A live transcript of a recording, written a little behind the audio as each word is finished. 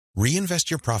Reinvest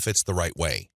your profits the right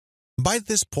way. By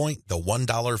this point, the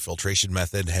 $1 filtration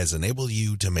method has enabled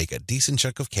you to make a decent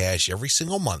chunk of cash every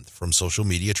single month from social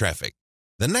media traffic.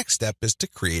 The next step is to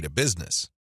create a business.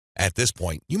 At this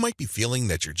point, you might be feeling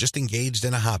that you're just engaged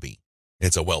in a hobby.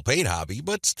 It's a well-paid hobby,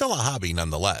 but still a hobby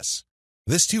nonetheless.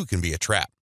 This too can be a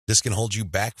trap. This can hold you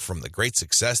back from the great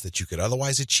success that you could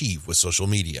otherwise achieve with social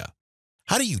media.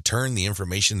 How do you turn the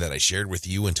information that I shared with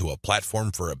you into a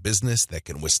platform for a business that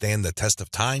can withstand the test of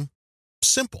time?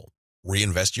 Simple.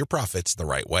 Reinvest your profits the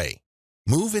right way.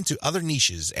 Move into other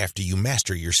niches after you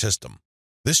master your system.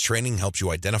 This training helps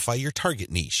you identify your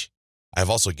target niche. I've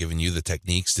also given you the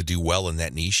techniques to do well in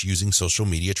that niche using social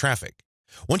media traffic.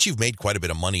 Once you've made quite a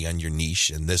bit of money on your niche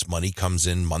and this money comes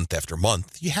in month after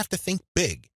month, you have to think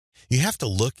big. You have to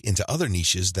look into other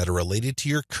niches that are related to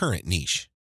your current niche.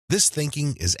 This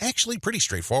thinking is actually pretty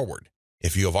straightforward.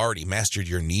 If you have already mastered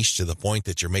your niche to the point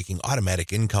that you're making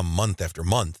automatic income month after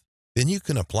month, then you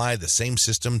can apply the same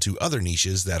system to other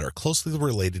niches that are closely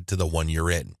related to the one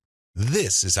you're in.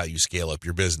 This is how you scale up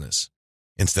your business.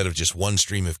 Instead of just one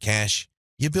stream of cash,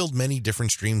 you build many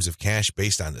different streams of cash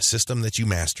based on the system that you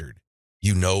mastered.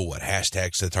 You know what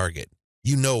hashtags to target.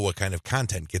 You know what kind of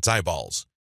content gets eyeballs.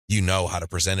 You know how to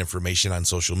present information on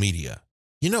social media.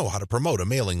 You know how to promote a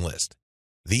mailing list.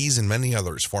 These and many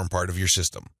others form part of your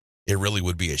system. It really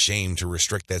would be a shame to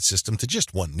restrict that system to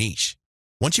just one niche.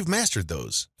 Once you've mastered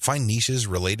those, find niches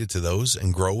related to those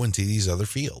and grow into these other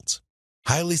fields.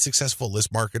 Highly successful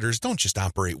list marketers don't just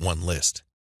operate one list.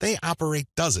 They operate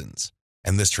dozens,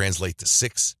 and this translates to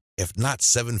 6, if not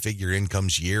 7-figure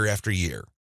incomes year after year.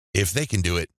 If they can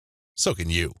do it, so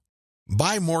can you.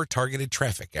 Buy more targeted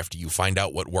traffic after you find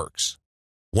out what works.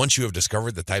 Once you have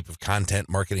discovered the type of content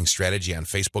marketing strategy on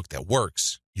Facebook that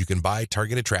works, you can buy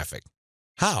targeted traffic.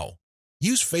 How?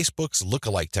 Use Facebook's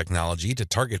lookalike technology to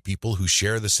target people who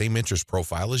share the same interest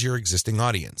profile as your existing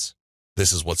audience.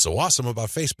 This is what's so awesome about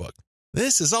Facebook.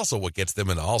 This is also what gets them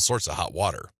into all sorts of hot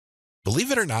water.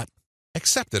 Believe it or not,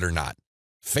 accept it or not,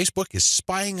 Facebook is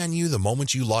spying on you the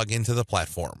moment you log into the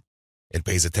platform. It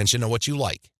pays attention to what you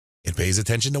like. It pays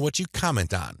attention to what you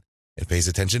comment on. It pays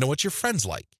attention to what your friends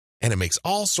like. And it makes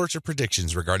all sorts of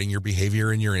predictions regarding your behavior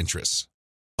and your interests.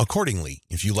 Accordingly,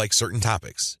 if you like certain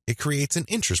topics, it creates an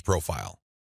interest profile.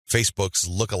 Facebook's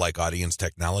lookalike audience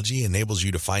technology enables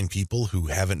you to find people who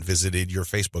haven't visited your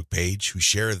Facebook page who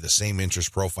share the same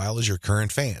interest profile as your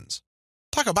current fans.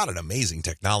 Talk about an amazing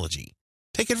technology.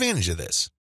 Take advantage of this.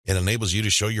 It enables you to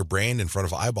show your brand in front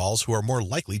of eyeballs who are more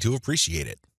likely to appreciate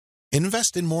it.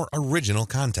 Invest in more original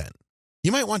content.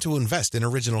 You might want to invest in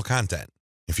original content.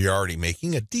 If you're already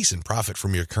making a decent profit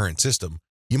from your current system,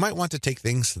 you might want to take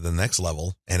things to the next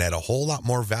level and add a whole lot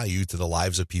more value to the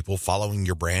lives of people following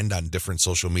your brand on different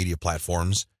social media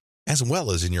platforms, as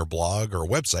well as in your blog or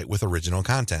website with original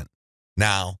content.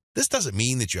 Now, this doesn't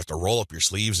mean that you have to roll up your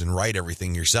sleeves and write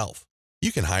everything yourself.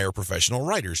 You can hire professional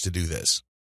writers to do this.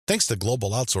 Thanks to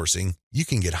global outsourcing, you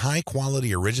can get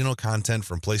high-quality original content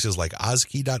from places like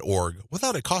ozkey.org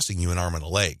without it costing you an arm and a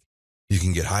leg. You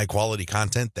can get high-quality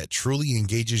content that truly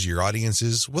engages your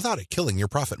audiences without it killing your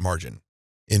profit margin.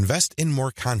 Invest in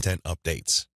more content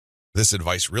updates. This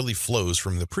advice really flows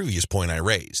from the previous point I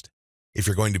raised. If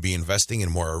you're going to be investing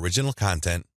in more original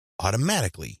content,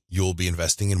 automatically you will be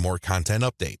investing in more content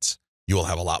updates. You will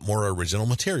have a lot more original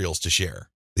materials to share.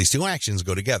 These two actions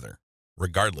go together.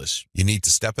 Regardless, you need to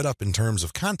step it up in terms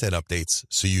of content updates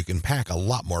so you can pack a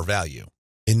lot more value.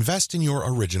 Invest in your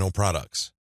original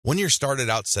products. When you're started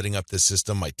out setting up this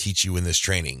system I teach you in this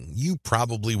training, you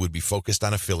probably would be focused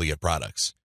on affiliate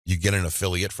products. You get an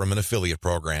affiliate from an affiliate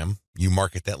program, you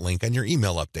market that link on your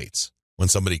email updates. When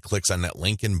somebody clicks on that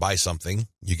link and buys something,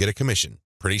 you get a commission.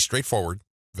 Pretty straightforward,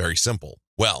 very simple.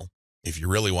 Well, if you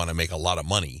really want to make a lot of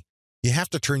money, you have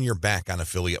to turn your back on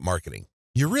affiliate marketing.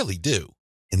 You really do.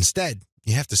 Instead,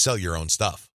 you have to sell your own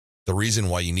stuff. The reason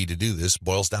why you need to do this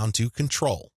boils down to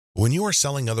control. When you are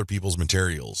selling other people's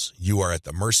materials, you are at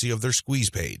the mercy of their squeeze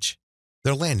page,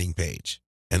 their landing page,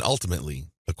 and ultimately,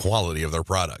 the quality of their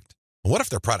product. What if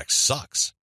their product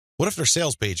sucks? What if their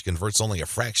sales page converts only a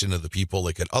fraction of the people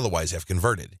it could otherwise have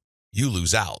converted? You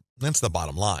lose out. That's the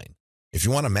bottom line. If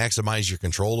you want to maximize your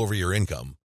control over your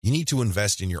income, you need to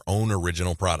invest in your own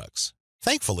original products.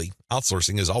 Thankfully,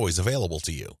 outsourcing is always available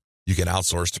to you. You can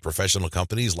outsource to professional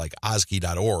companies like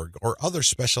ozkey.org or other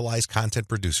specialized content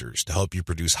producers to help you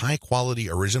produce high-quality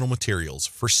original materials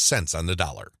for cents on the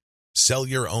dollar. Sell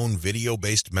your own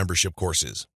video-based membership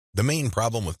courses. The main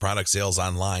problem with product sales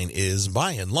online is,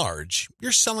 by and large,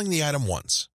 you're selling the item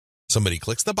once. Somebody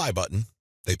clicks the buy button,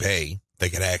 they pay, they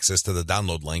get access to the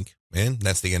download link, and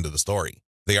that's the end of the story.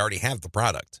 They already have the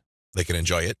product. They can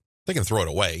enjoy it, They can throw it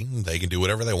away. They can do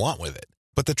whatever they want with it.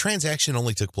 But the transaction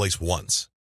only took place once.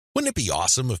 Wouldn't it be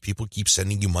awesome if people keep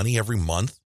sending you money every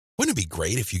month? Wouldn't it be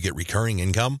great if you get recurring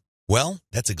income? Well,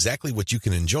 that's exactly what you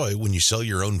can enjoy when you sell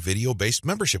your own video-based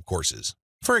membership courses.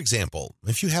 For example,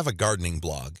 if you have a gardening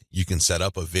blog, you can set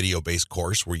up a video-based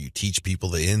course where you teach people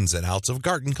the ins and outs of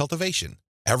garden cultivation.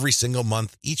 Every single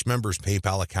month, each member's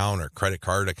PayPal account or credit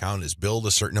card account is billed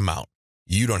a certain amount.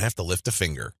 You don't have to lift a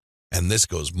finger. And this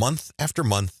goes month after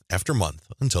month after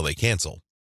month until they cancel.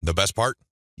 The best part?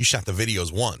 You shot the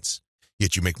videos once,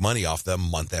 yet you make money off them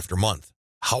month after month.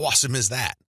 How awesome is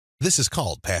that? This is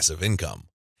called passive income.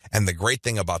 And the great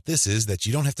thing about this is that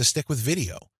you don't have to stick with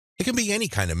video. It can be any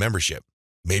kind of membership.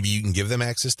 Maybe you can give them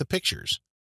access to pictures.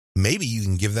 Maybe you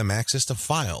can give them access to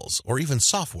files or even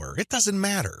software. It doesn't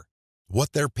matter.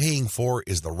 What they're paying for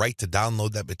is the right to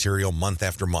download that material month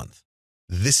after month.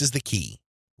 This is the key.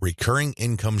 Recurring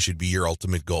income should be your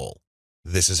ultimate goal.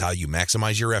 This is how you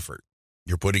maximize your effort.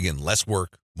 You're putting in less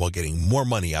work while getting more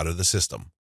money out of the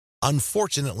system.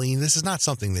 Unfortunately, this is not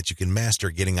something that you can master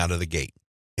getting out of the gate.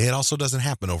 It also doesn't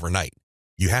happen overnight.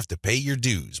 You have to pay your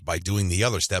dues by doing the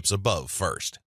other steps above first.